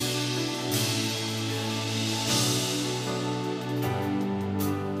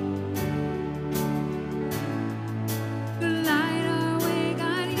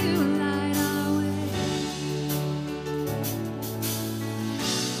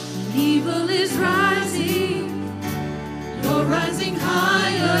Evil is rising, you're rising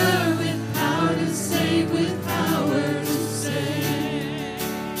higher with power to save, with power to save.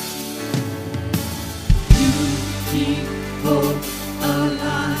 You keep hope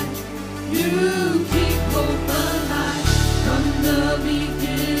alive, you keep hope alive from the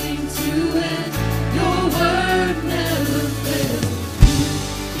beginning to end. Your word never fails. You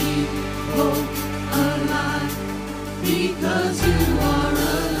keep hope alive because you are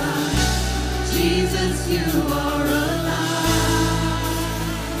alive. Jesus, you are alive.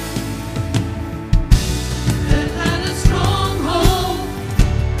 That had a stronghold,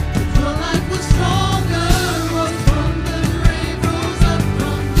 your life was stronger, rose from the grave, rose up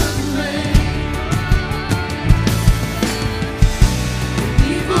from the grave.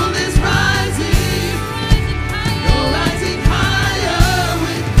 Evil is rising, you're rising higher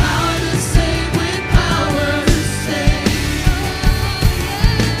with power to save, with power to save.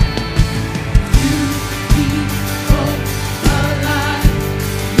 You keep hope alive,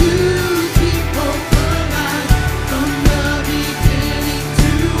 you keep hope alive from the beginning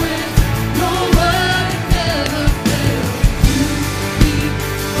to end. Your word never fails. You keep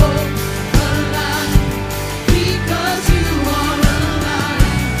hope alive because you are alive.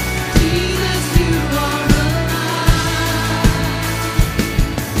 Jesus, you are alive.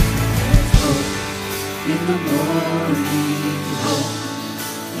 There's hope in the morning, hope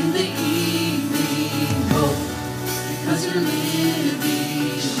in the evening, hope because you're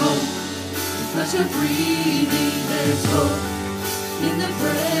living, hope because you're breathing. There's hope in the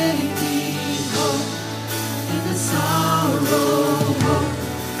breaking, hope in the sorrow, hope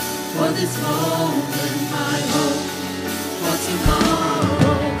for this moment, my hope for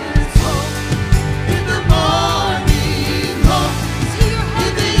tomorrow. There's hope in the morning, hope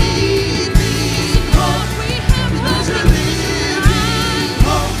in the evening, hope because you're living,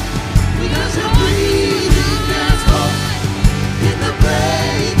 hope because you're breathing. There's hope in the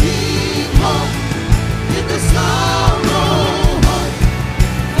breaking, hope in the sorrow, hope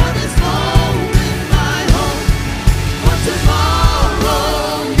for this moment, my hope for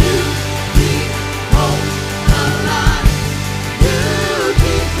tomorrow. You keep hope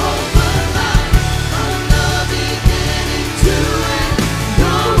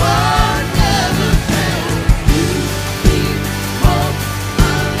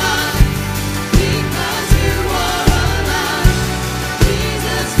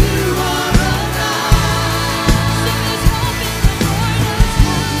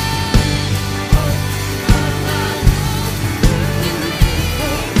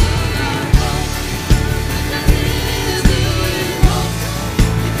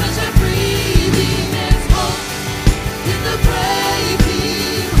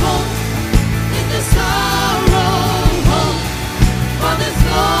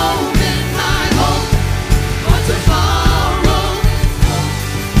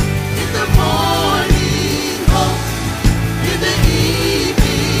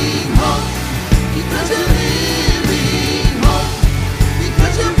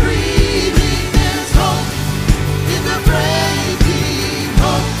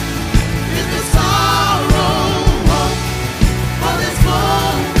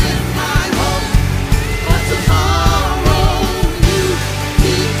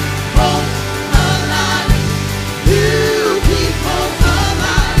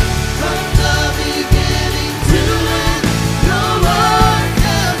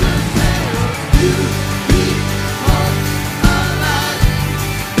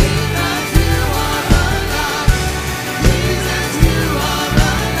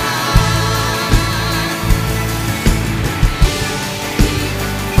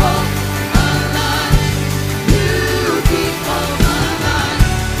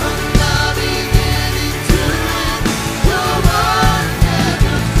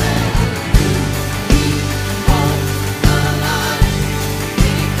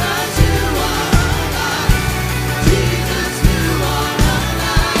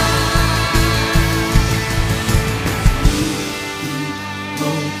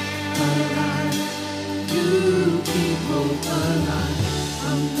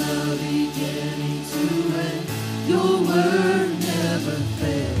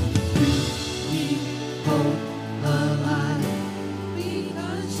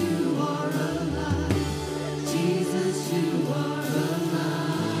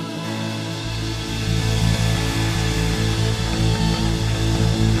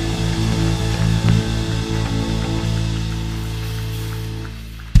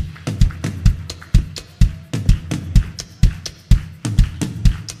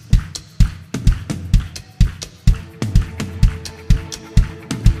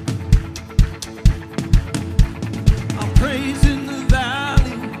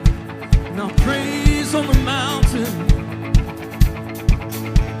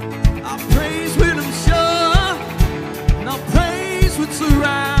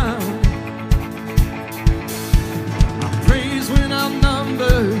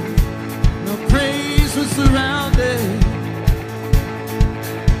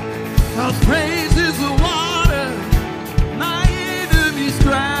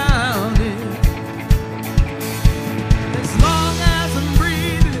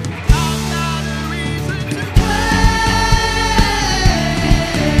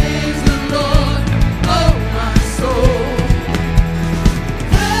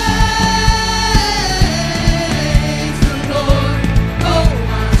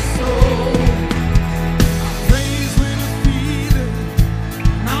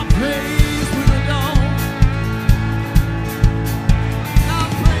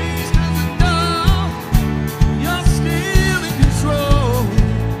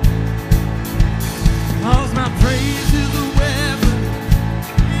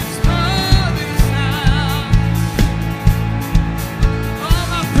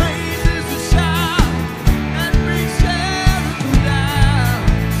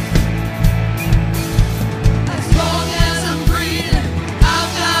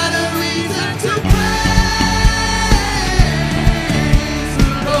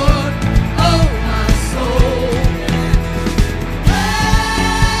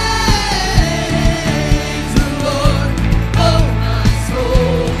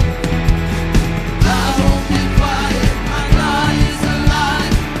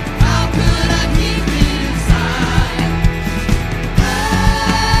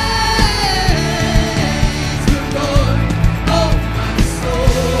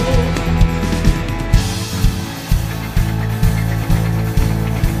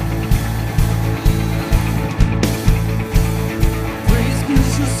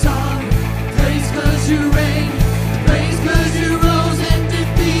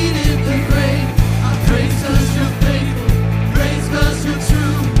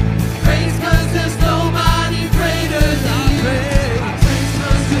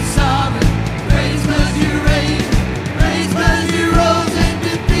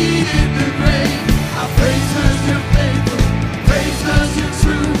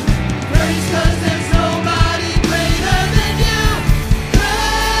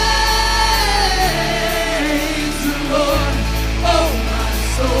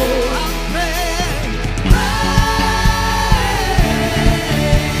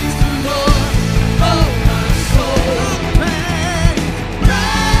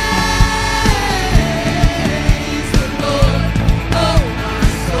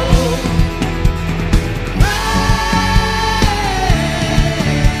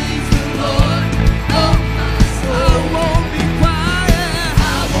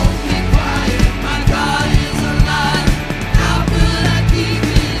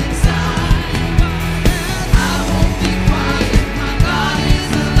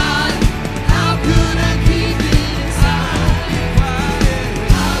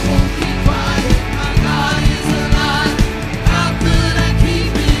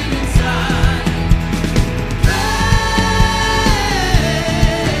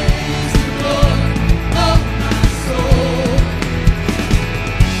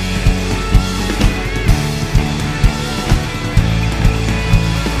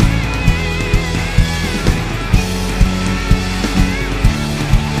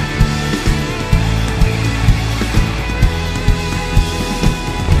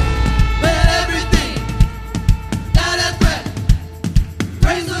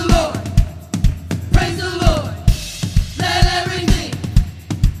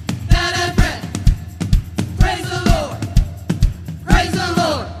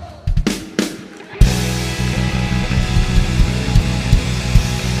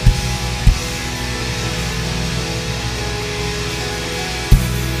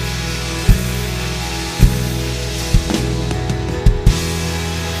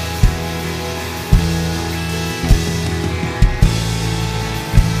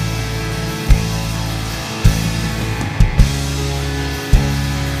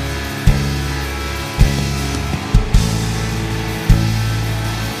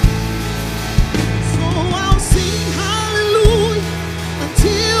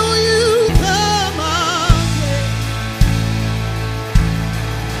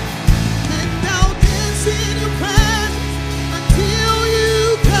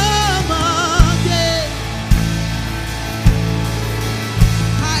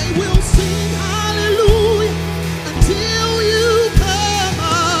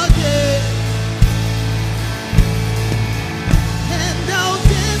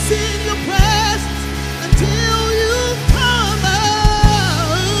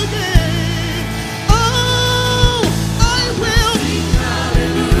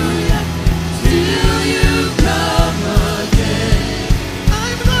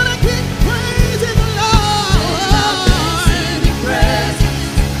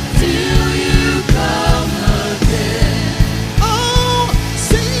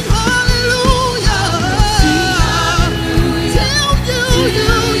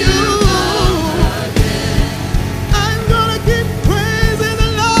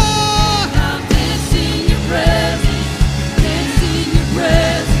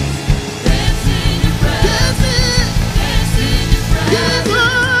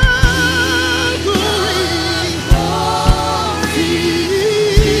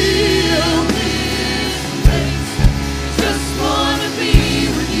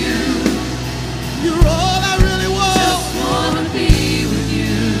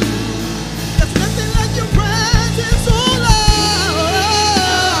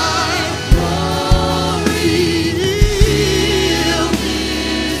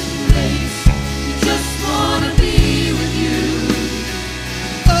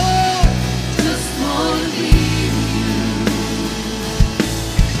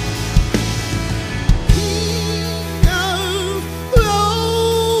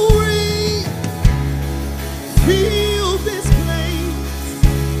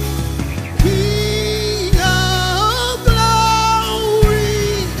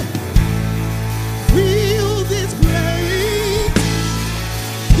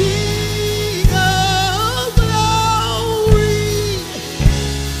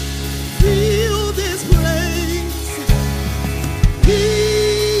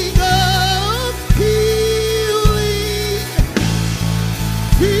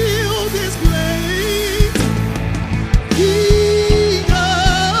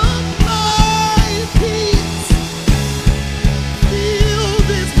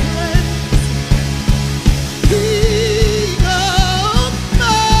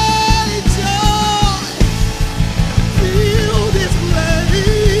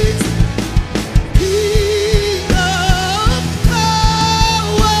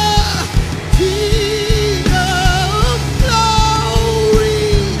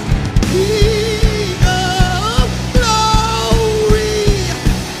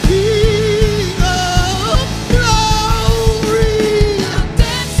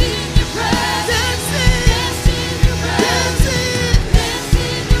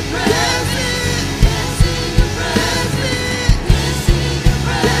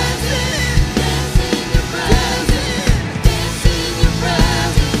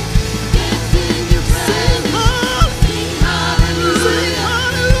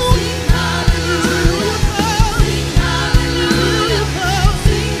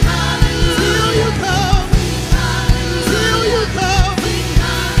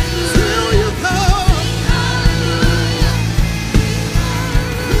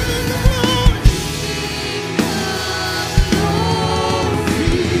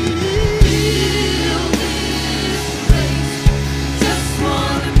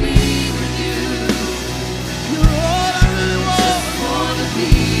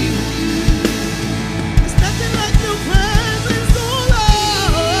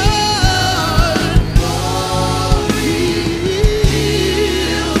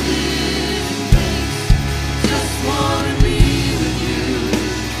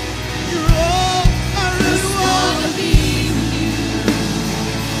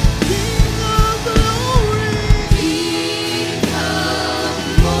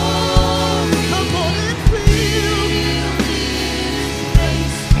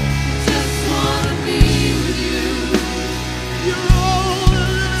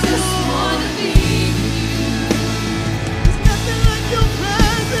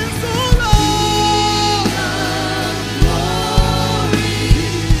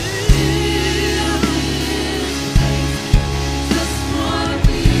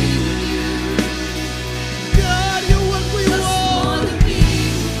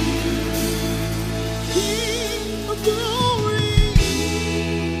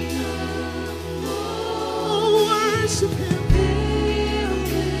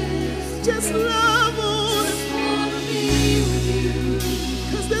just love on him. Just wanna be with you.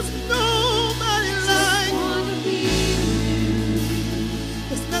 'Cause there's nobody like. Just wanna be with you.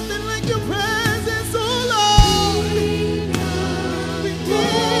 There's nothing like your presence, oh Lord. We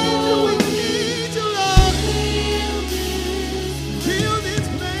need you, Lord. Fill this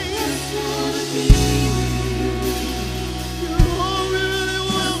place. Just wanna be with you. You are really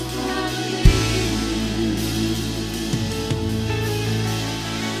welcome.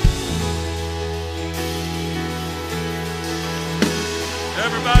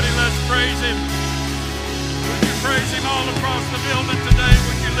 Everybody, let's praise him. Would you praise him all across the building today?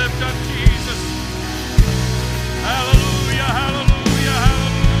 Would you lift up Jesus? Hallelujah, hallelujah,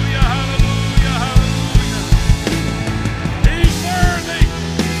 hallelujah, hallelujah, hallelujah. He's worthy.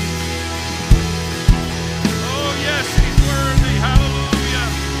 Oh, yes, he's worthy. Hallelujah.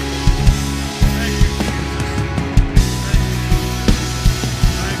 Thank you, Jesus.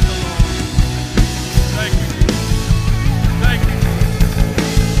 Thank the Lord. Thank you, Jesus. Thank you.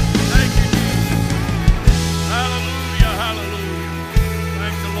 Thank you, Jesus. Hallelujah, hallelujah.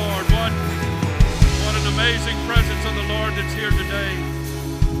 Thank the Lord. What an amazing presence of the Lord that's here today.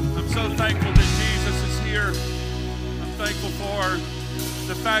 I'm so thankful that Jesus is here. I'm thankful for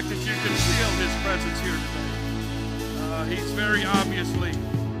the fact that you can feel his presence here today. He's very obviously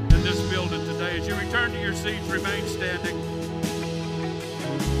in this building today. As you return to your seats, remain standing.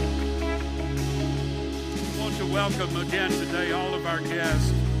 I want to welcome again today all of our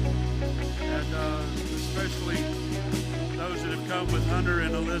guests, and especially those that have come with Hunter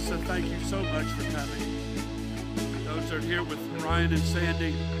and Alyssa. Thank you so much for coming. Those that are here with Ryan and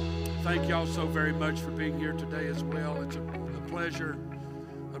Sandy, thank y'all so very much for being here today as well. It's a pleasure,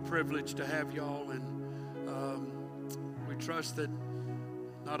 a privilege to have y'all, and we trust that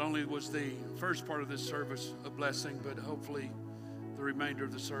not only was the first part of this service a blessing, but hopefully the remainder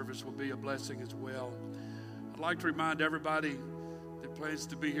of the service will be a blessing as well. I'd like to remind everybody that plans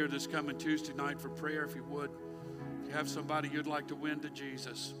to be here this coming Tuesday night for prayer, if you would. If you have somebody you'd like to win to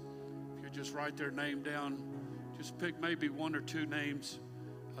Jesus, if you just write their name down, just pick maybe one or two names.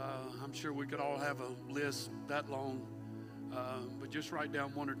 I'm sure we could all have a list that long, but just write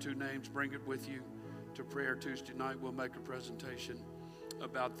down one or two names, bring it with you to prayer Tuesday night. We'll make a presentation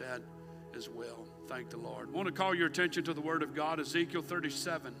about that as well. Thank the Lord. I want to call your attention to the Word of God, Ezekiel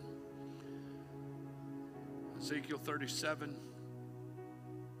 37. Ezekiel 37.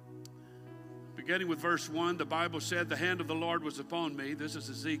 Beginning with verse 1, the Bible said, "The hand of the Lord was upon me," this is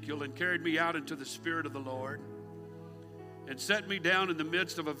Ezekiel, "and carried me out into the Spirit of the Lord, and set me down in the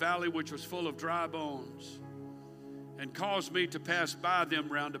midst of a valley which was full of dry bones, and caused me to pass by them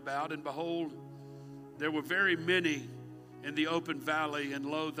round about. And behold, there were very many in the open valley, and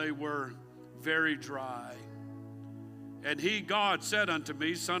lo, they were very dry. And he, God, said unto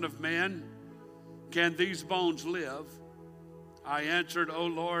me, Son of man, can these bones live? I answered, O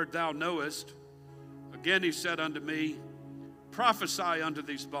Lord, thou knowest. Again he said unto me, Prophesy unto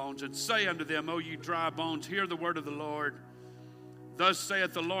these bones, and say unto them, O ye dry bones, hear the word of the Lord. Thus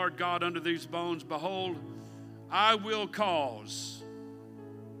saith the Lord God unto these bones, Behold, I will cause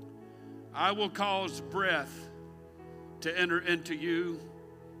breath to enter into you,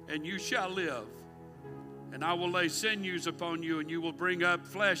 and you shall live. And I will lay sinews upon you, and you will bring up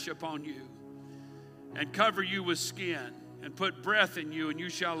flesh upon you, and cover you with skin, and put breath in you, and you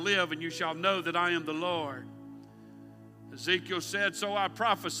shall live, and you shall know that I am the Lord. Ezekiel said, So I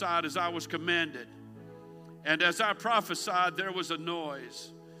prophesied as I was commanded. And as I prophesied, there was a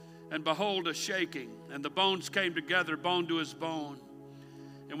noise, and behold, a shaking, and the bones came together, bone to his bone.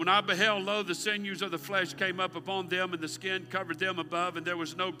 And when I beheld, lo, the sinews of the flesh came up upon them, and the skin covered them above, and there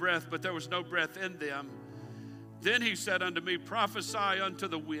was no breath, but there was no breath in them. Then he said unto me, Prophesy unto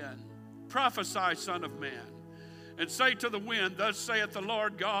the wind, prophesy, Son of man, and say to the wind, Thus saith the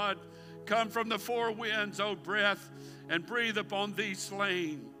Lord God, Come from the four winds, O breath, and breathe upon these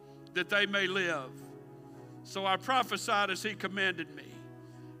slain, that they may live. So I prophesied as he commanded me,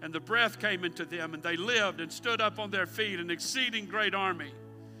 and the breath came into them, and they lived and stood up on their feet, an exceeding great army.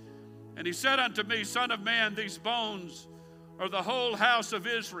 And he said unto me, Son of man, these bones are the whole house of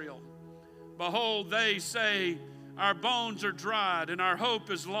Israel. Behold, they say, Our bones are dried, and our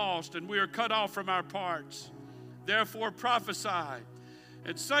hope is lost, and we are cut off from our parts. Therefore prophesy,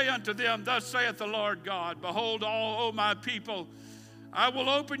 and say unto them, Thus saith the Lord God, Behold, all, O my people, I will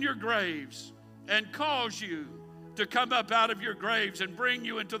open your graves, and cause you to come up out of your graves, and bring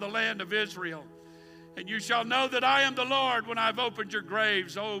you into the land of Israel. And you shall know that I am the Lord when I've opened your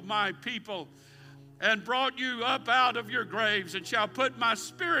graves, O my people, and brought you up out of your graves, and shall put my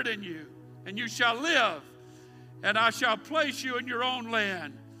spirit in you, and you shall live, and I shall place you in your own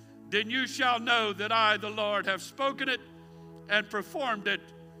land. then you shall know that I, the Lord, have spoken it and performed it,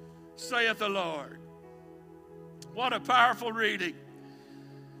 saith the Lord. What a powerful reading.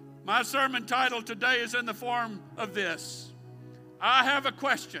 My sermon title today is in the form of this: I have a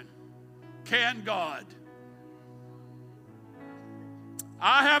question. Can God?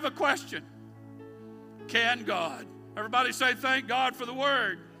 I have a question. Can God? Everybody say, thank God for the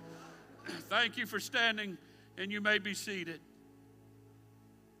word. Thank you for standing, and you may be seated.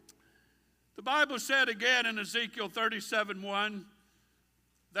 The Bible said again in Ezekiel 37:1,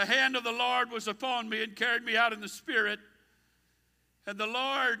 the hand of the Lord was upon me and carried me out in the spirit, and the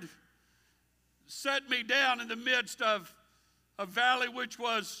Lord set me down in the midst of a valley which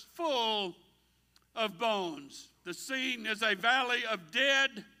was full of bones. The scene is a valley of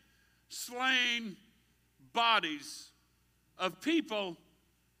dead, slain bodies of people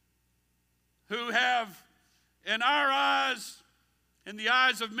who have, in our eyes, in the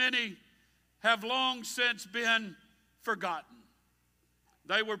eyes of many, have long since been forgotten.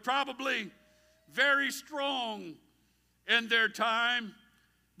 They were probably very strong in their time,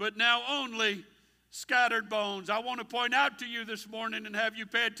 but now only scattered bones. I want to point out to you this morning and have you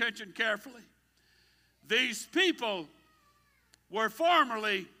pay attention carefully. These people were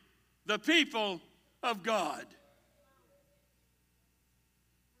formerly the people of God.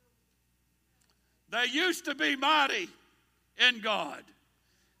 They used to be mighty in God.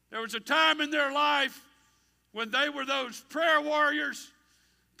 There was a time in their life when they were those prayer warriors,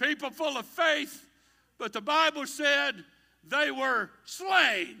 people full of faith, but the Bible said they were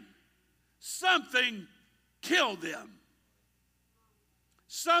slain. Something killed them.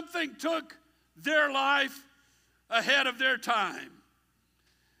 Something took their life ahead of their time.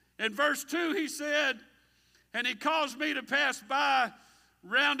 In verse 2 he said, and he caused me to pass by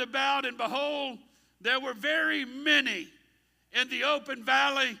round about, and behold, there were very many in the open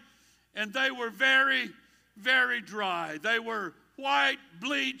valley, and they were very, very dry. They were white,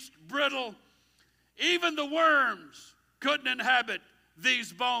 bleached, brittle. Even the worms couldn't inhabit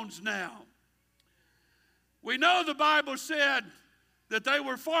these bones now. We know the Bible said that they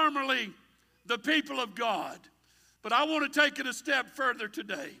were formerly the people of God. But I want to take it a step further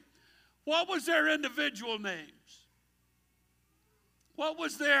today. What was their individual names? What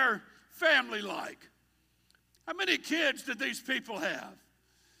was their family like? How many kids did these people have?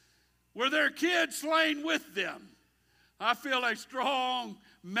 Were their kids slain with them? I feel a strong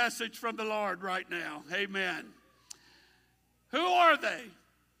message from the Lord right now. Amen. Who are they?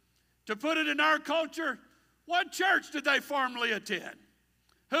 To put it in our culture, what church did they formerly attend?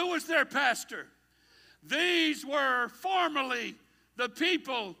 Who was their pastor? These were formerly the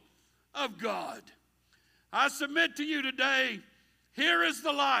people of God. I submit to you today, here is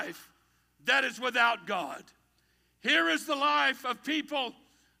the life that is without God. Here is the life of people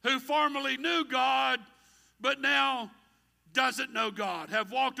who formerly knew God, but now doesn't know God,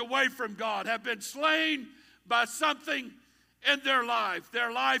 have walked away from God, have been slain by something in their life.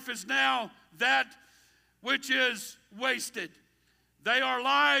 Their life is now that which is wasted. They are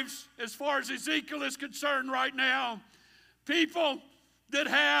lives, as far as Ezekiel is concerned right now, people that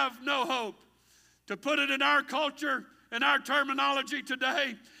have no hope. To put it in our culture, in our terminology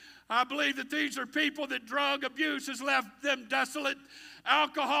today, I believe that these are people that drug abuse has left them desolate.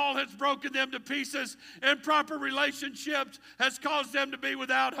 Alcohol has broken them to pieces. Improper relationships has caused them to be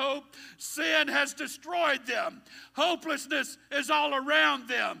without hope. Sin has destroyed them. Hopelessness is all around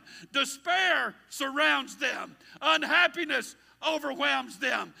them. Despair surrounds them. Unhappiness overwhelms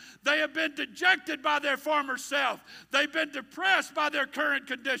them. They have been dejected by their former self. They've been depressed by their current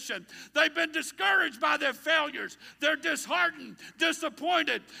condition. They've been discouraged by their failures. They're disheartened,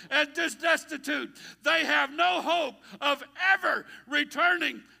 disappointed, and destitute. They have no hope of ever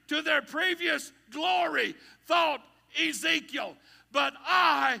returning to their previous glory, thought Ezekiel. But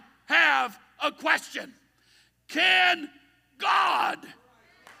I have a question. Can God?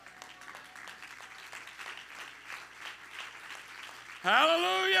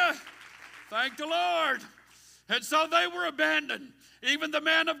 Hallelujah. Thank the Lord. And so they were abandoned. Even the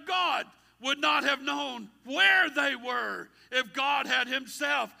man of God would not have known where they were if God had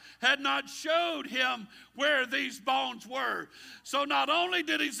not showed him where these bones were. So not only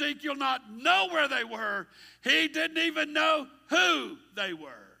did Ezekiel not know where they were, he didn't even know who they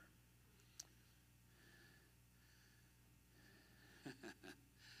were.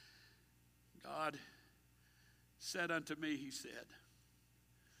 God said unto me, he said,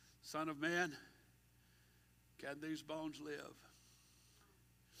 Son of man, can these bones live?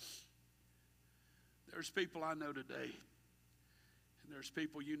 There's people I know today, and there's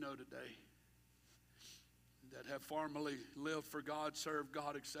people you know today, that have formerly lived for God, served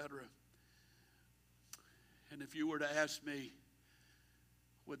God, etc. And if you were to ask me,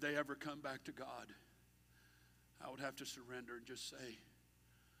 would they ever come back to God? I would have to surrender and just say,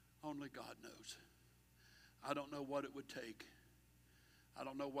 only God knows. I don't know what it would take. I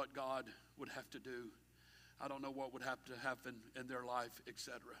don't know what God would have to do. I don't know what would have to happen in their life,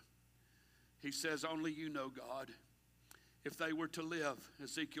 etc. He says, only you know, God. If they were to live,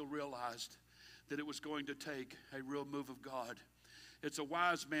 Ezekiel realized that it was going to take a real move of God. It's a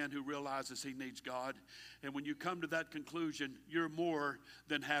wise man who realizes he needs God. And when you come to that conclusion, you're more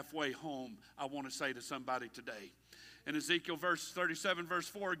than halfway home, I want to say to somebody today. In Ezekiel 37, verse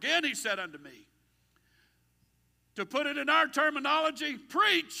 4, again he said unto me, to put it in our terminology,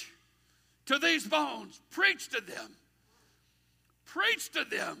 preach to these bones. Preach to them. Preach to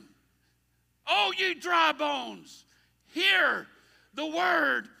them. Oh, ye dry bones, hear the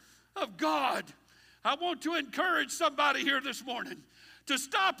word of God. I want to encourage somebody here this morning to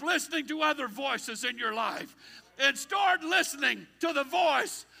stop listening to other voices in your life and start listening to the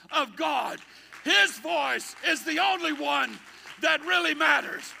voice of God. His voice is the only one that really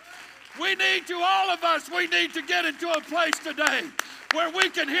matters. We need to get into a place today where we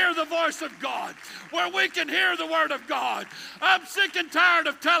can hear the voice of God, where we can hear the word of God. I'm sick and tired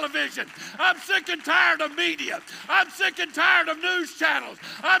of television. I'm sick and tired of media. I'm sick and tired of news channels.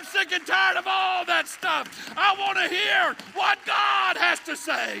 I'm sick and tired of all that stuff. I want to hear what God has to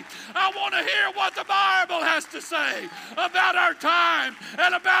say. I want to hear what the Bible has to say about our time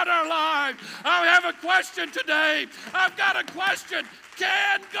and about our life. I have a question today. I've got a question.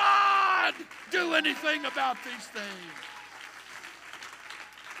 Can God do anything about these things?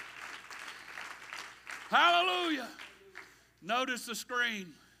 Hallelujah. Notice the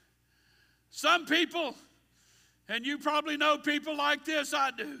screen. Some people, and you probably know people like this,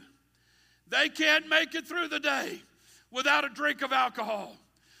 I do, they can't make it through the day without a drink of alcohol.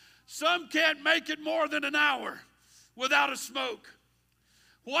 Some can't make it more than an hour without a smoke.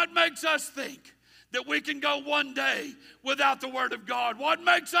 What makes us think that we can go one day without the word of God? What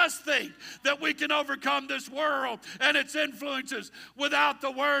makes us think that we can overcome this world and its influences without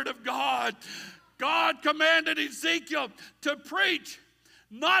the word of God? God commanded Ezekiel to preach,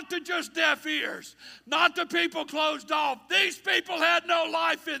 not to just deaf ears, not to people closed off. These people had no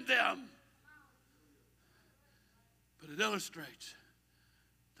life in them. But it illustrates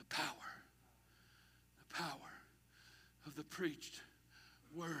the power of the preached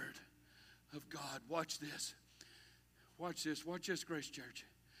word of God. Watch this. Watch this. Watch this, Grace Church.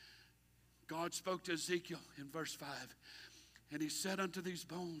 God spoke to Ezekiel in verse 5, and he said unto these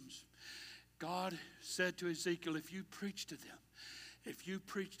bones, God said to Ezekiel, if you preach to them, if you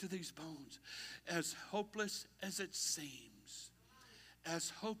preach to these bones, as hopeless as it seems,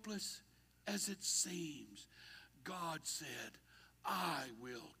 God said, I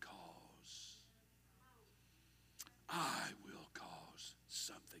will cause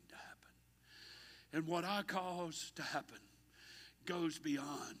something to happen. And what I cause to happen goes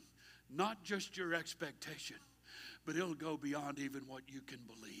beyond not just your expectation, but it'll go beyond even what you can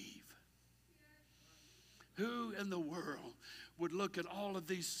believe. Who in the world would look at all of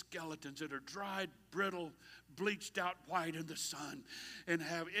these skeletons that are dried, brittle, bleached out white in the sun, and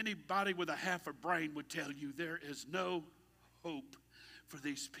have anybody with a half a brain would tell you there is no hope for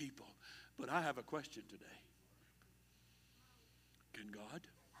these people? But I have a question today. Can God?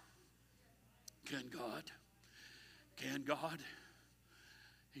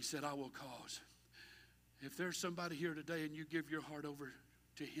 He said, I will cause. If there's somebody here today and you give your heart over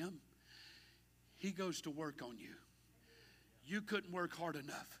to him, he goes to work on you. You couldn't work hard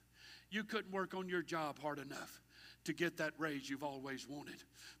enough. You couldn't work on your job hard enough to get that raise you've always wanted.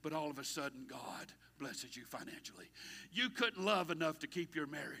 But all of a sudden, God blesses you financially. You couldn't love enough to keep your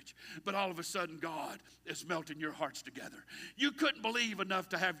marriage, but all of a sudden God is melting your hearts together. You couldn't believe enough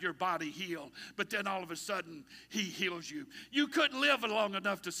to have your body healed, but then all of a sudden he heals you. You couldn't live long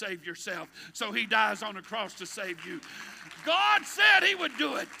enough to save yourself, so he dies on the cross to save you. God said he would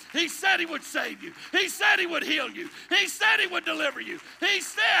do it. He said he would save you. He said he would heal you. He said he would deliver you. He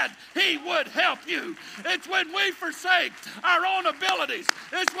said he would help you. It's when we forsake our own abilities.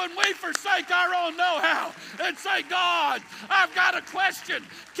 It's when we forsake our own know-how and say, God, I've got a question.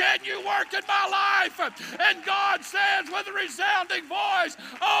 Can you work in my life? And God says with a resounding voice,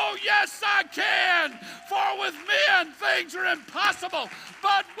 oh, yes, I can. For with men things are impossible,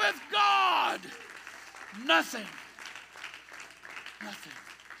 but with God, nothing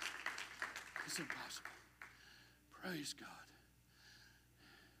is impossible. Praise God.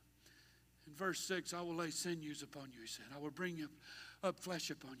 In verse 6, I will lay sinews upon you, he said. I will bring up up flesh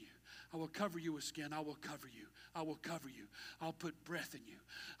upon you. I will cover you with skin. I will cover you. I will cover you. I'll put breath in you.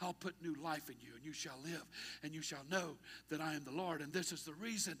 I'll put new life in you, and you shall live, and you shall know that I am the Lord. And this is the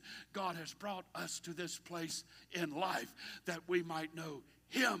reason God has brought us to this place in life, that we might know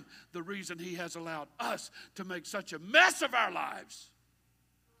Him. The reason He has allowed us to make such a mess of our lives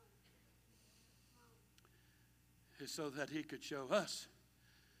is so that He could show us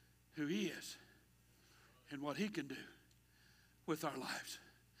who He is and what He can do with our lives.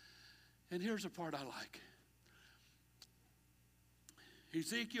 And here's the part I like.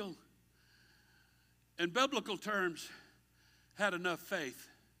 Ezekiel, in biblical terms, had enough faith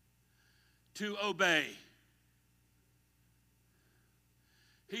to obey.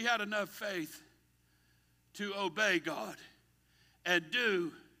 He had enough faith to obey God and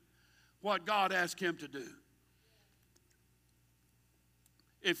do what God asked him to do.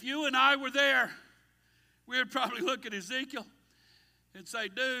 If you and I were there, we would probably look at Ezekiel and say,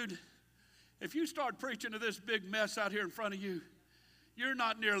 dude, if you start preaching to this big mess out here in front of you, you're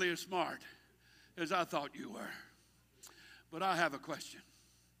not nearly as smart as I thought you were. But I have a question.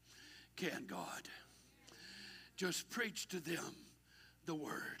 Can God just preach to them the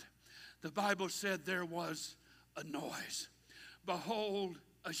word? The Bible said there was a noise. Behold,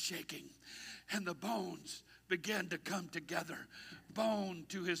 a shaking. And the bones began to come together, bone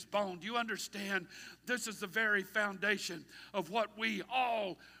to his bone. Do you understand? This is the very foundation of what we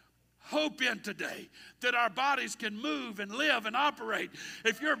all hope in today, that our bodies can move and live and operate.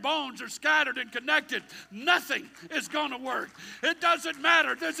 If your bones are scattered and connected, nothing is going to work. It doesn't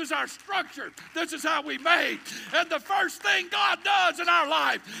matter. This is our structure. This is how we made. And the first thing God does in our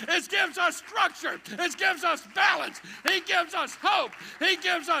life is gives us structure. It gives us balance. He gives us hope. He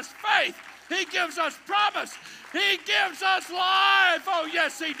gives us faith. He gives us promise. He gives us life. Oh,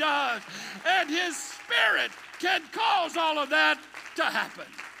 yes, He does. And His Spirit can cause all of that to happen.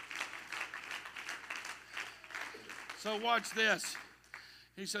 So watch this.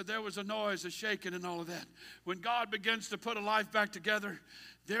 He said there was a noise, a shaking, and all of that. When God begins to put a life back together,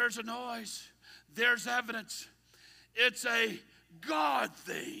 there's a noise. There's evidence. It's a God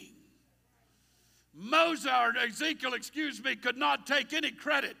thing. Ezekiel, could not take any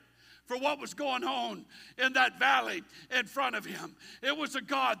credit for what was going on in that valley in front of him. It was a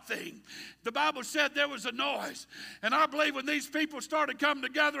God thing. The Bible said there was a noise. And I believe when these people started coming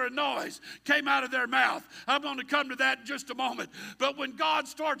together, a noise came out of their mouth. I'm going to come to that in just a moment. But when God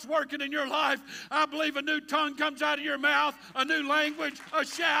starts working in your life, I believe a new tongue comes out of your mouth, a new language, a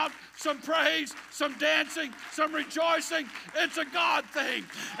shout, some praise, some dancing, some rejoicing. It's a God thing.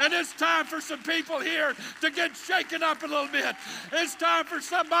 And it's time for some people here to get shaken up a little bit. It's time for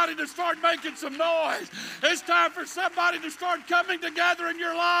somebody to start making some noise. It's time for somebody to start coming together in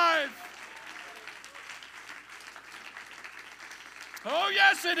your life. Oh,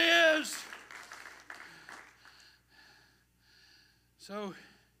 yes, it is. So,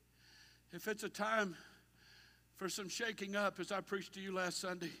 if it's a time for some shaking up, as I preached to you last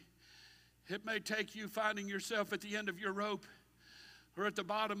Sunday, it may take you finding yourself at the end of your rope or at the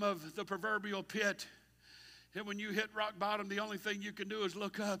bottom of the proverbial pit. And when you hit rock bottom, the only thing you can do is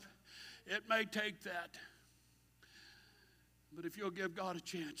look up. It may take that. But if you'll give God a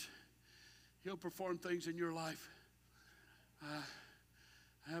chance, He'll perform things in your life.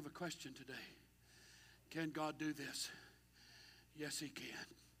 I have a question today. Can God do this? Yes, He can.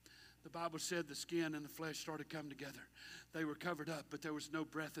 The Bible said the skin and the flesh started coming together. They were covered up, but there was no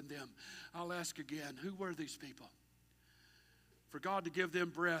breath in them. I'll ask again, who were these people? For God to give them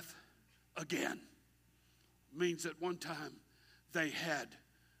breath again means that one time they had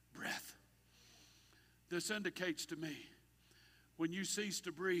breath. This indicates to me, when you cease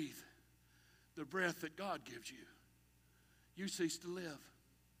to breathe the breath that God gives you, you cease to live.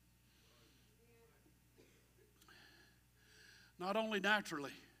 Not only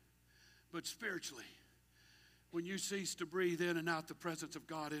naturally, but spiritually. When you cease to breathe in and out the presence of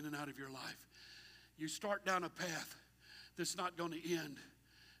God in and out of your life, you start down a path that's not going to end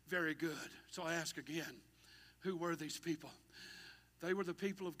very good. So I ask again, who were these people? They were the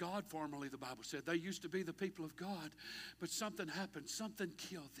people of God formerly, the Bible said. They used to be the people of God, but something happened. Something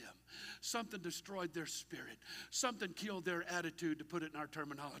killed them. Something destroyed their spirit. Something killed their attitude, to put it in our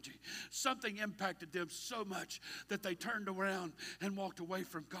terminology. Something impacted them so much that they turned around and walked away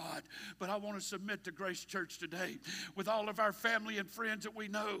from God. But I want to submit to Grace Church today, with all of our family and friends that we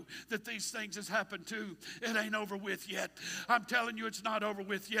know that these things has happened to, it ain't over with yet. I'm telling you, it's not over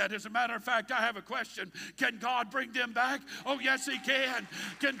with yet. As a matter of fact, I have a question. Can God bring them back? Oh, yes, He can. can.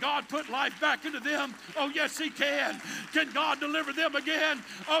 Can God put life back into them? Oh, yes, He can. Can God deliver them again?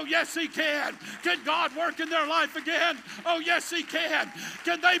 Oh, yes, He can. Can God work in their life again? Oh, yes, He can.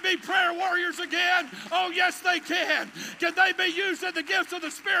 Can they be prayer warriors again? Oh, yes, they can. Can they be used in the gifts of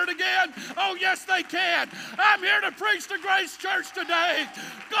the Spirit again? Oh, yes, they can. I'm here to preach to Grace Church today.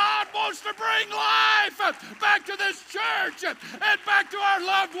 God wants to bring life back to this church and back to our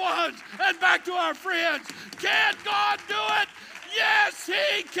loved ones and back to our friends. Can God do it? Yes,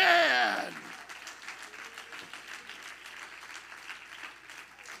 He can.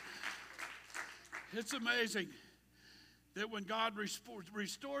 It's amazing that when God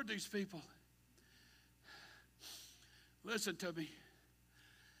restored these people, listen to me.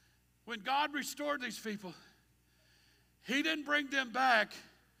 When God restored these people, He didn't bring them back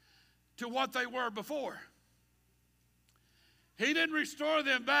to what they were before. He didn't restore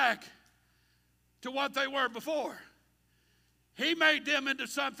them back to what they were before. He made them into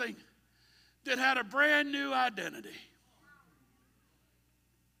something that had a brand new identity.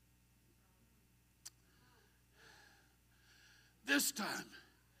 This time,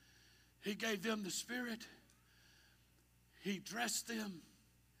 He gave them the Spirit. He dressed them.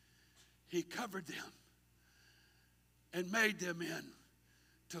 He covered them and made them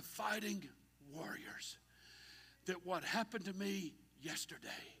into fighting warriors. That what happened to me yesterday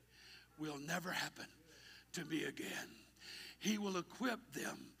will never happen to me again. He will equip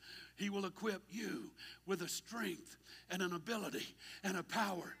them. He will equip you with a strength and an ability and a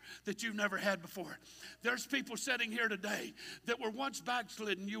power that you've never had before. There's people sitting here today that were once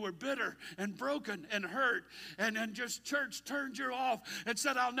backslidden. You were bitter and broken and hurt, and just church turned you off and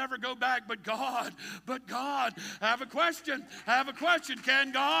said, I'll never go back. But God, I have a question.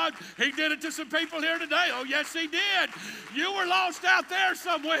 Can God? He did it to some people here today. Oh, yes, He did. You were lost out there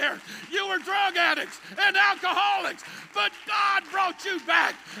somewhere. You were drug addicts and alcoholics, but God brought you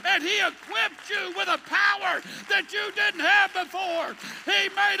back, and He equipped you with a power that you didn't have before. He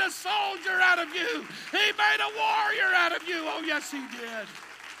made a soldier out of you. He made a warrior out of you. Oh, yes, He did.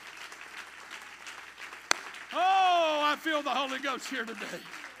 Oh, I feel the Holy Ghost here today.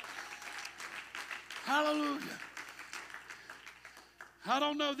 Hallelujah. I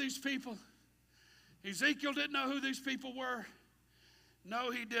don't know these people. Ezekiel didn't know who these people were.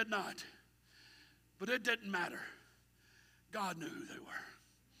 No, he did not. But it didn't matter. God knew who they were.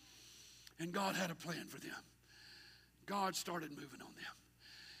 And God had a plan for them. God started moving on them.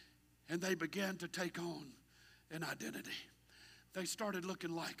 And they began to take on an identity. They started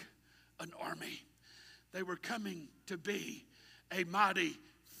looking like an army. They were coming to be a mighty,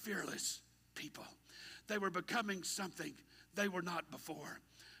 fearless people. They were becoming something they were not before.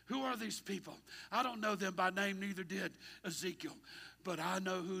 Who are these people? I don't know them by name, neither did Ezekiel. But I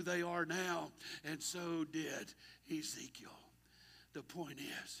know who they are now, and so did Ezekiel. The point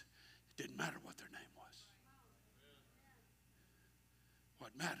is, it didn't matter what their name was.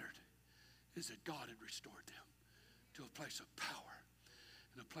 What mattered is that God had restored them to a place of power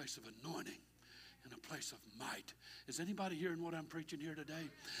and a place of anointing and a place of might. Is anybody hearing what I'm preaching here today?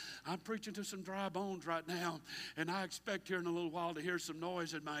 I'm preaching to some dry bones right now, and I expect here in a little while to hear some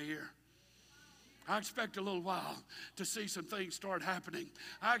noise in my ear. I expect a little while to see some things start happening.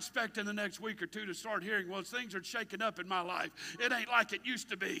 I expect in the next week or two to start hearing, well, things are shaking up in my life. It ain't like it used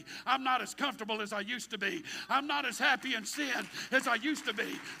to be. I'm not as comfortable as I used to be. I'm not as happy in sin as I used to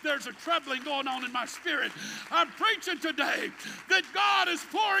be. There's a troubling going on in my spirit. I'm preaching today that God is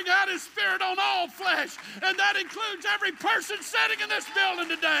pouring out His Spirit on all flesh, and that includes every person sitting in this building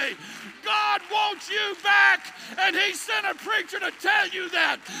today. God wants you back, and He sent a preacher to tell you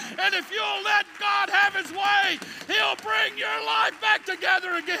that. And if you'll let God have His way, He'll bring your life back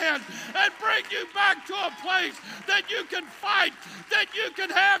together again and bring you back to a place that you can fight, that you can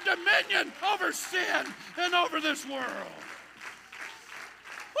have dominion over sin and over this world.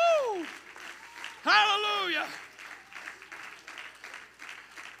 Woo! Hallelujah!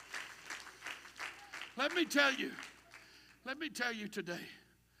 Let me tell you today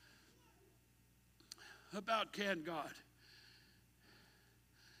about can God.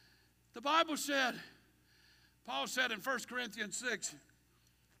 The Bible said, Paul said in 1 Corinthians 6,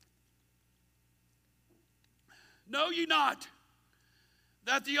 know ye not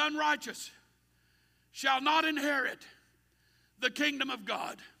that the unrighteous shall not inherit the kingdom of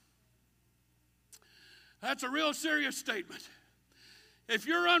God? That's a real serious statement. If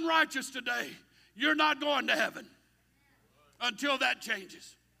you're unrighteous today, you're not going to heaven until that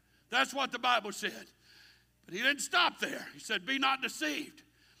changes. That's what the Bible said. But he didn't stop there. He said, be not deceived.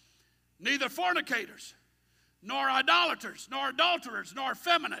 Neither fornicators, nor idolaters, nor adulterers, nor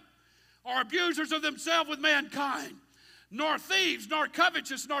effeminate, or abusers of themselves with mankind, nor thieves, nor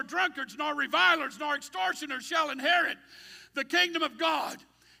covetous, nor drunkards, nor revilers, nor extortioners shall inherit the kingdom of God.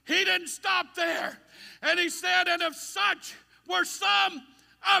 He didn't stop there. And he said, and of such were some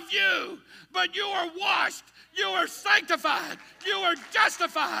of you, but you are washed, you are sanctified, you are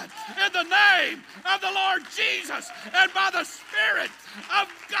justified in the name of the Lord Jesus and by the Spirit of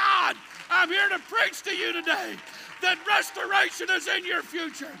God. I'm here to preach to you today that restoration is in your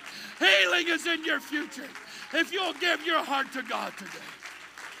future. Healing is in your future. If you'll give your heart to God today.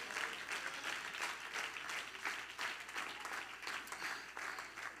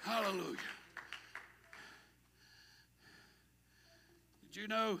 Hallelujah. Did you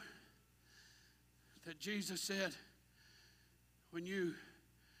know that Jesus said, when you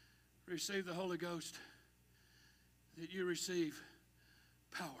receive the Holy Ghost, that you receive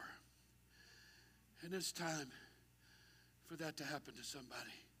power? And it's time for that to happen to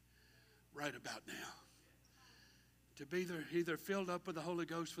somebody right about now. To be either filled up with the Holy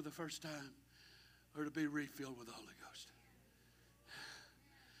Ghost for the first time or to be refilled with the Holy Ghost.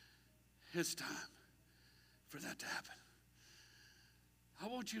 It's time for that to happen. I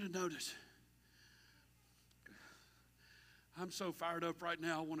want you to notice. I'm so fired up right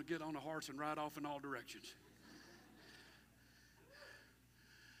now, I want to get on a horse and ride off in all directions.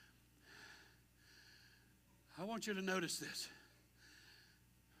 I want you to notice this.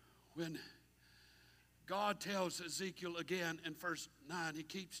 When God tells Ezekiel again in verse 9, he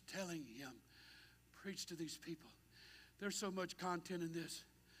keeps telling him, preach to these people. There's so much content in this.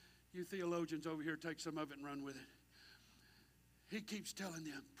 You theologians over here take some of it and run with it. He keeps telling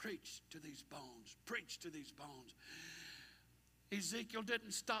them, preach to these bones, preach to these bones. Ezekiel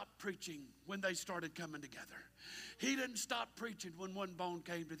didn't stop preaching when they started coming together. He didn't stop preaching when one bone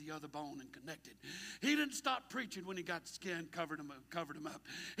came to the other bone and connected. He didn't stop preaching when he got skin, covered them up.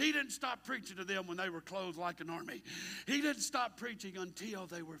 He didn't stop preaching to them when they were clothed like an army. He didn't stop preaching until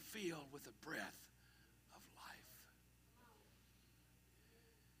they were filled with the breath of life.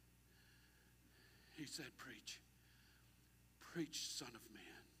 He said, preach. Preach, Son of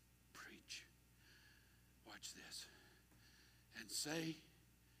Man. Preach. Watch this. And say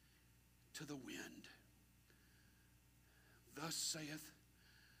to the wind, thus saith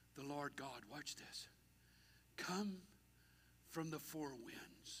the Lord God. Watch this. Come from the four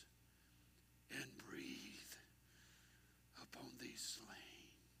winds and breathe upon these slain.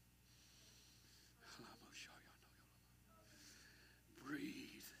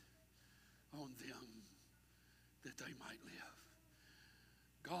 Breathe on them that they might live.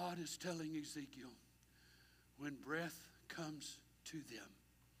 God is telling Ezekiel, when breath comes to them,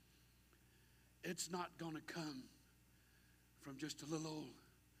 it's not going to come from just a little old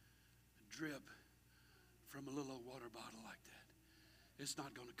drip from a little old water bottle like that. It's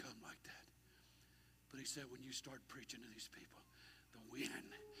not going to come like that. But he said, when you start preaching to these people, the wind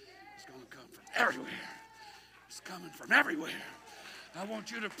is going to come from everywhere. It's coming from everywhere. I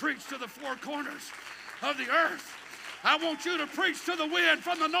want you to preach to the four corners of the earth. I want you to preach to the wind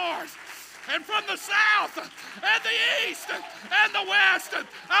from the north and from the south and the east and the west.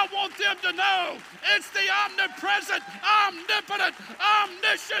 I want them to know it's the omnipresent, omnipotent,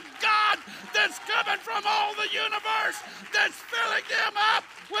 omniscient God that's coming from all the universe, that's filling them up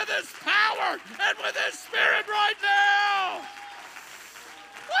with his power and with his Spirit right now.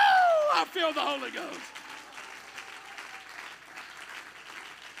 Woo! I feel the Holy Ghost.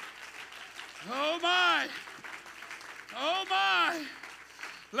 Oh my. Oh my.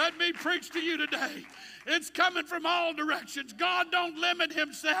 Let me preach to you today. It's coming from all directions. God don't limit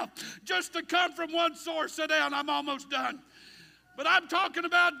himself just to come from one source. Sit down, I'm almost done. But I'm talking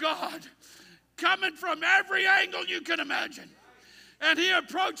about God coming from every angle you can imagine. And he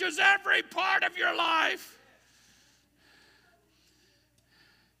approaches every part of your life.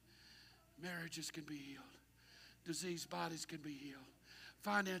 Marriages can be healed. Diseased bodies can be healed.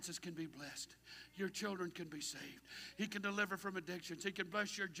 Finances can be blessed. Your children can be saved. He can deliver from addictions. He can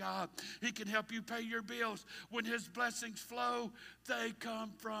bless your job. He can help you pay your bills. When his blessings flow, they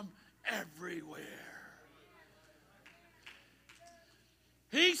come from everywhere.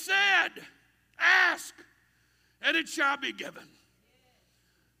 He said, ask, and it shall be given.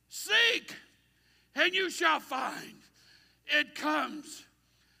 Seek, and you shall find. It comes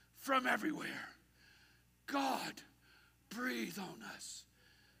from everywhere. God, breathe on us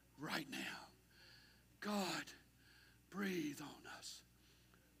right now. God, breathe on us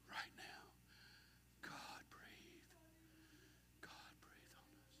right now. God, breathe. God, breathe on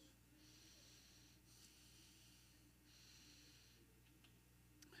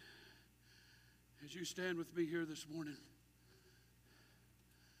us. As you stand with me here this morning,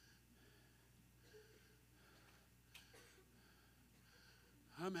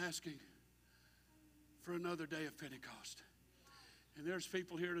 I'm asking for another day of Pentecost. And there's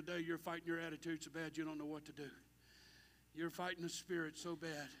people here today, you're fighting your attitude so bad you don't know what to do. You're fighting the spirit so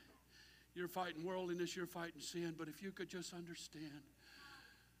bad. You're fighting worldliness, you're fighting sin. But if you could just understand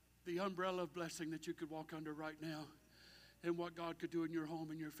the umbrella of blessing that you could walk under right now and what God could do in your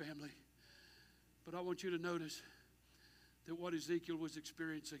home and your family. But I want you to notice that what Ezekiel was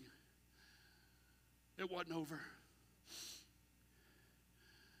experiencing, it wasn't over.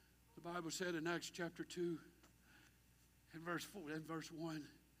 The Bible said in Acts chapter 2 and verse 1,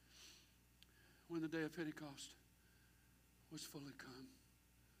 when the day of Pentecost was fully come.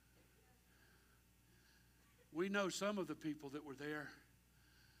 We know some of the people that were there,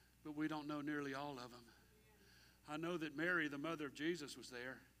 but we don't know nearly all of them. I know that Mary, the mother of Jesus, was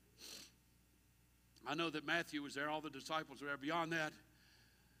there. I know that Matthew was there. All the disciples were there. Beyond that,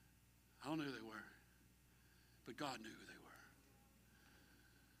 I don't know who they were. But God knew who they were.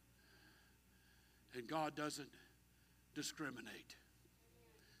 And God doesn't discriminate.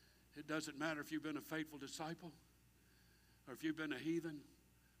 It doesn't matter if you've been a faithful disciple or if you've been a heathen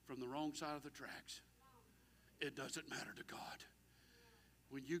from the wrong side of the tracks. It doesn't matter to God.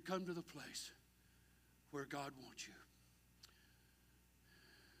 When you come to the place where God wants you,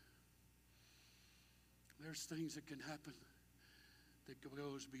 there's things that can happen that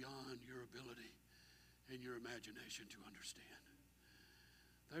goes beyond your ability and your imagination to understand.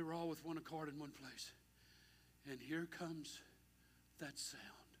 They were all with one accord in one place. And here comes that sound.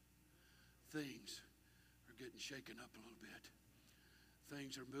 Things are getting shaken up a little bit.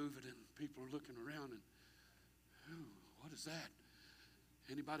 Things are moving and people are looking around and, ooh, what is that?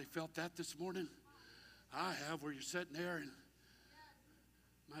 Anybody felt that this morning? I have, where you're sitting there and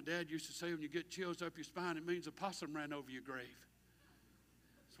my dad used to say when you get chills up your spine, it means a possum ran over your grave.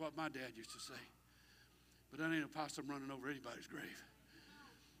 That's what my dad used to say. But that ain't a possum running over anybody's grave.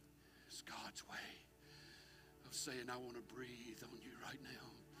 It's God's way of saying, I want to breathe on you right now.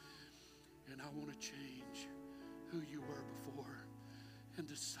 And I want to change who you were before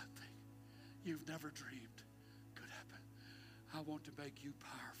into something you've never dreamed could happen. I want to make you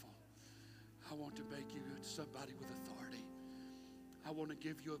powerful. I want to make you somebody with authority. I want to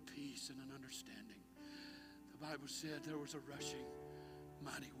give you a peace and an understanding. The Bible said there was a rushing,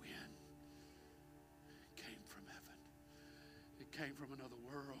 mighty wind. It came from heaven. It came from another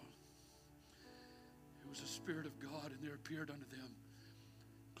world. It was the Spirit of God, and there appeared unto them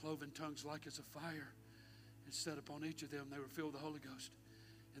cloven tongues like as a fire. And set upon each of them, they were filled with the Holy Ghost.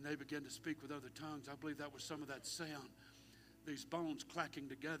 And they began to speak with other tongues. I believe that was some of that sound. These bones clacking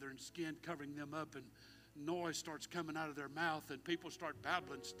together and skin covering them up, and noise starts coming out of their mouth, and people start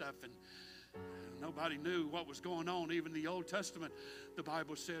babbling stuff, and nobody knew what was going on. Even the Old Testament, the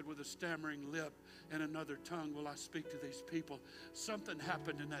Bible said, with a stammering lip and another tongue will I speak to these people. Something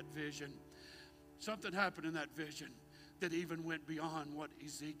happened in that vision. Something happened in that vision that even went beyond what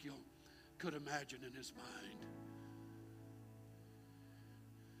Ezekiel could imagine in his mind.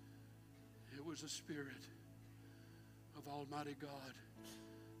 It was a spirit of Almighty God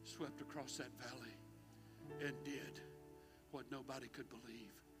swept across that valley and did what nobody could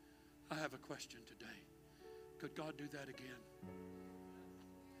believe. I have a question today. Could God do that again?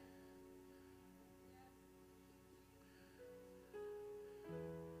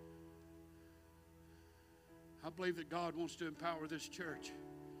 I believe that God wants to empower this church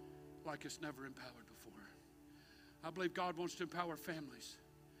like it's never empowered before. I believe God wants to empower families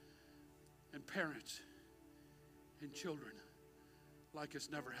and parents and children like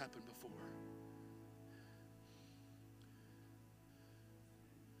it's never happened before.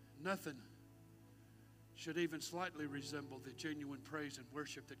 Nothing should even slightly resemble the genuine praise and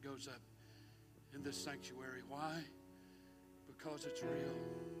worship that goes up in this sanctuary. Why? Because it's real.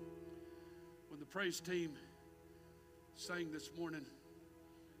 When the praise team sang this morning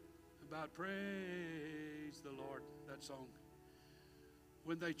about praise the Lord, that song,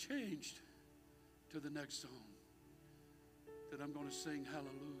 when they changed to the next song, that I'm going to sing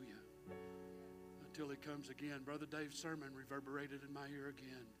hallelujah until he comes again. Brother Dave's sermon reverberated in my ear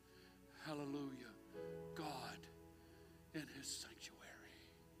again. Hallelujah. God in his sanctuary.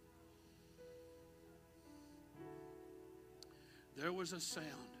 There was a sound.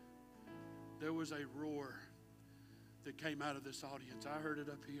 There was a roar that came out of this audience. I heard it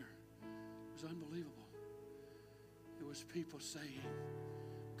up here. It was unbelievable. It was people saying,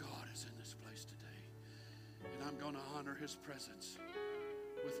 God is in this place today. And I'm going to honor his presence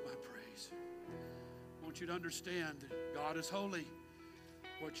with my praise. I want you to understand that God is holy.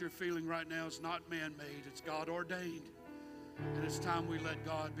 What you're feeling right now is not man-made. It's God-ordained. And it's time we let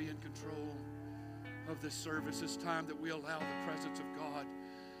God be in control of this service. It's time that we allow the presence of God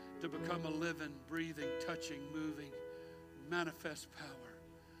to become a living, breathing, touching, moving, manifest power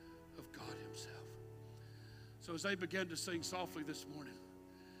of God Himself. So as they begin to sing softly this morning,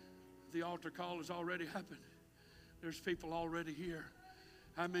 the altar call has already happened. There's people already here.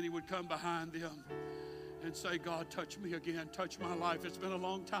 How many would come behind them and say, God, touch me again, touch my life? It's been a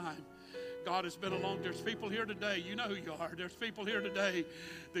long time. God, has been a long, there's people here today, you know who you are. There's people here today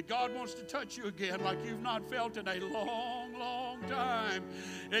that God wants to touch you again like you've not felt in a long, long time.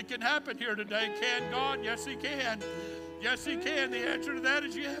 It can happen here today. Can God? Yes, He can. Yes, He can. The answer to that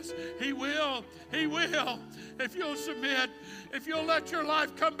is yes. He will. He will. If you'll submit, if you'll let your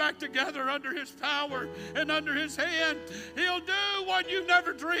life come back together under His power and under His hand, He'll do what you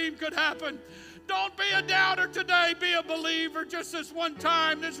never dreamed could happen. Don't be a doubter today. Be a believer just this one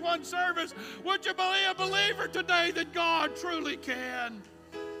time, this one service. Would you be a believer today that God truly can?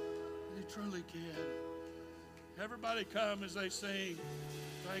 He truly can. Everybody come as they sing.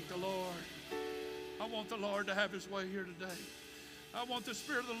 Thank the Lord. I want the Lord to have His way here today. I want the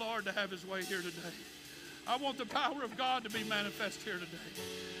Spirit of the Lord to have His way here today. I want the power of God to be manifest here today.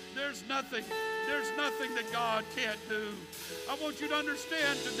 There's nothing that God can't do. I want you to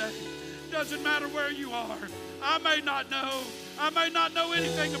understand today. It doesn't matter where you are. I may not know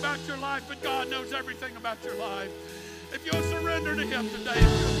anything about your life, but God knows everything about your life. If you'll surrender to Him today,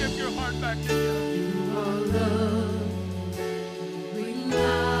 if you'll give your heart back to Him. You are love. Bring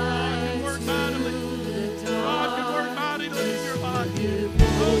God can work mightily. God can work mightily in your life.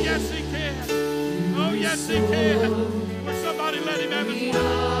 Oh, yes, He can. Oh, yes, He can. Would somebody let Him have His way?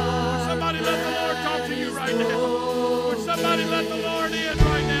 Would somebody let the Lord talk to you right now? Would somebody let the Lord in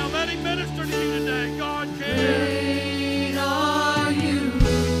right now? Let Him minister to you today. God can. Great are you,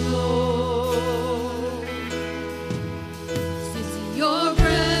 Lord. Since your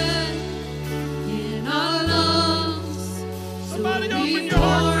breath in our lungs, Somebody so open we your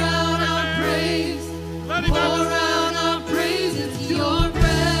heart pour to Him out right our now. praise. Let Him have His Pour way. out our praise. It's your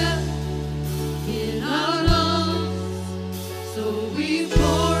breath in our lungs, so we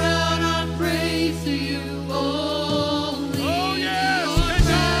pour out our praise to you only. Oh, yes. Can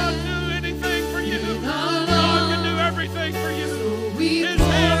God do anything for you? God can do everything for you. His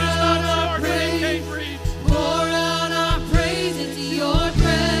hand is not short that He can't reach. Pour out our praise into your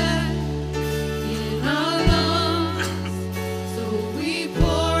breath in our lungs, so we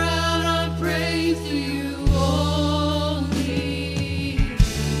pour out our praise to you only.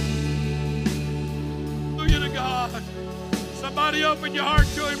 Hallelujah to God. Somebody open your heart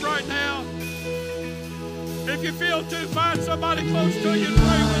to Him right now. If you feel to, find somebody close to you and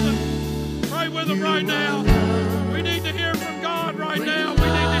pray with them. Pray with them right now. We need to hear from God right now. We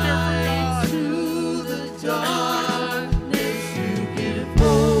need to hear from God. Through the darkness, you give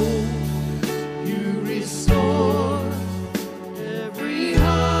hope. You restore every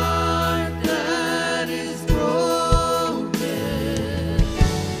heart that is broken.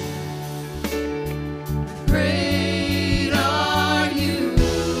 Great are you,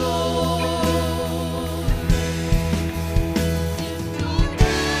 Lord. In your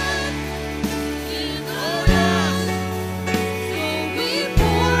breath, in our lungs, so we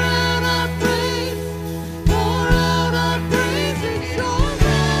pour out our praise. Pour out our praise. It's your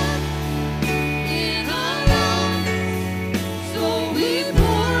breath in our lungs, so we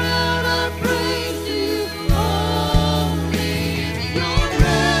pour out our praise to you only. It's your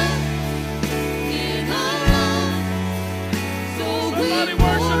breath in our lungs, so we Somebody pour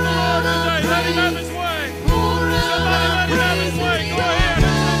worship the Lord out our today. Let Him have praise. His